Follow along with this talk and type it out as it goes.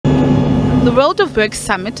The World of Work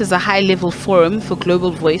Summit is a high-level forum for global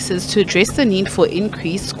voices to address the need for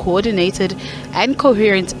increased, coordinated and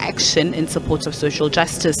coherent action in support of social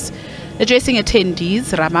justice. Addressing attendees,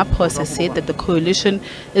 Ramaphosa said that the coalition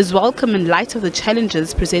is welcome in light of the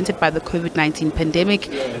challenges presented by the COVID-19 pandemic,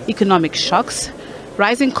 economic shocks,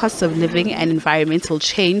 rising costs of living and environmental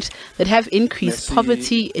change that have increased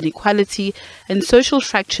poverty, inequality and social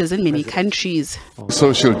fractures in many countries.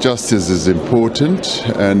 Social justice is important,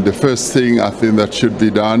 and the first thing I think that should be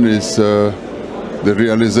done is the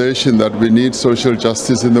realization that we need social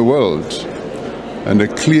justice in the world and a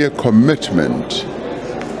clear commitment.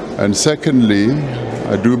 And secondly,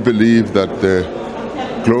 I do believe that the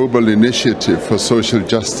global initiative for social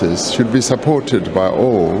justice should be supported by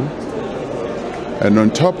all. And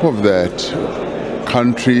on top of that,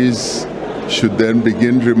 countries should then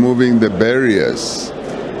begin removing the barriers.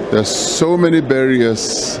 There are so many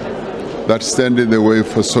barriers that stand in the way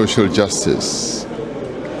for social justice.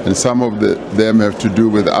 And some of them have to do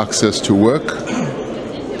with access to work.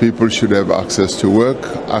 People should have access to work,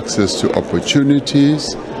 access to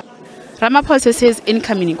opportunities. Ramaphosa says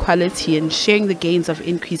income inequality and sharing the gains of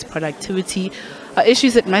increased productivity are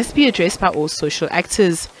issues that must be addressed by all social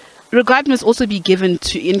actors. Regard must also be given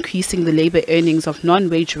to increasing the labor earnings of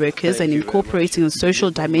non-wage workers and incorporating a social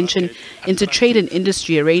dimension into trade and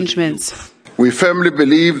industry arrangements. We firmly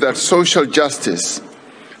believe that social justice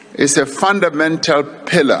is a fundamental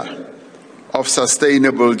pillar of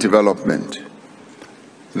sustainable development.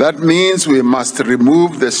 That means we must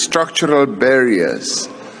remove the structural barriers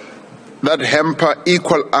that hamper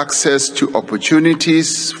equal access to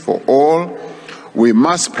opportunities for all. We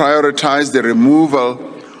must prioritize the removal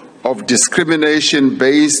of discrimination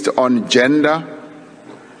based on gender,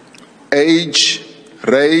 age,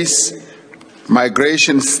 race,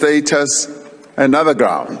 migration status, and other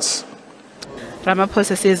grounds.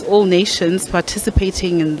 Ramaphosa says all nations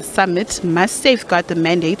participating in the summit must safeguard the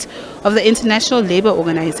mandate of the International Labour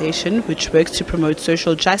Organization, which works to promote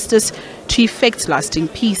social justice to effect lasting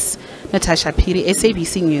peace. Natasha Piri,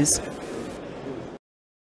 SABC News.